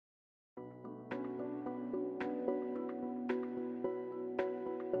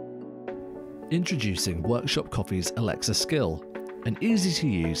Introducing Workshop Coffee's Alexa skill, an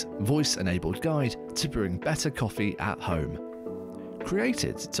easy-to-use, voice-enabled guide to brewing better coffee at home.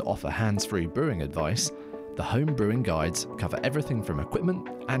 Created to offer hands-free brewing advice, the home brewing guides cover everything from equipment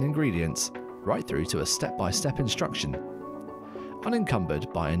and ingredients right through to a step-by-step instruction.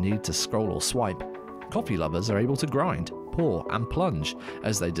 Unencumbered by a need to scroll or swipe, coffee lovers are able to grind, pour and plunge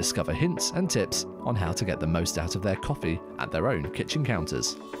as they discover hints and tips on how to get the most out of their coffee at their own kitchen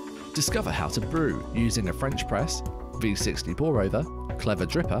counters. Discover how to brew using a French press, V60 pour over, clever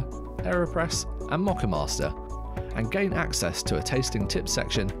dripper, AeroPress and Mocha Master, and gain access to a tasting tips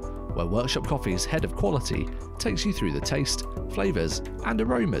section where Workshop Coffee's head of quality takes you through the taste, flavours and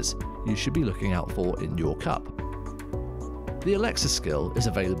aromas you should be looking out for in your cup. The Alexa skill is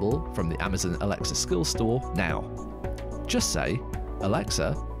available from the Amazon Alexa Skill Store now. Just say,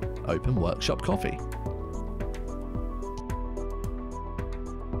 "Alexa, open Workshop Coffee."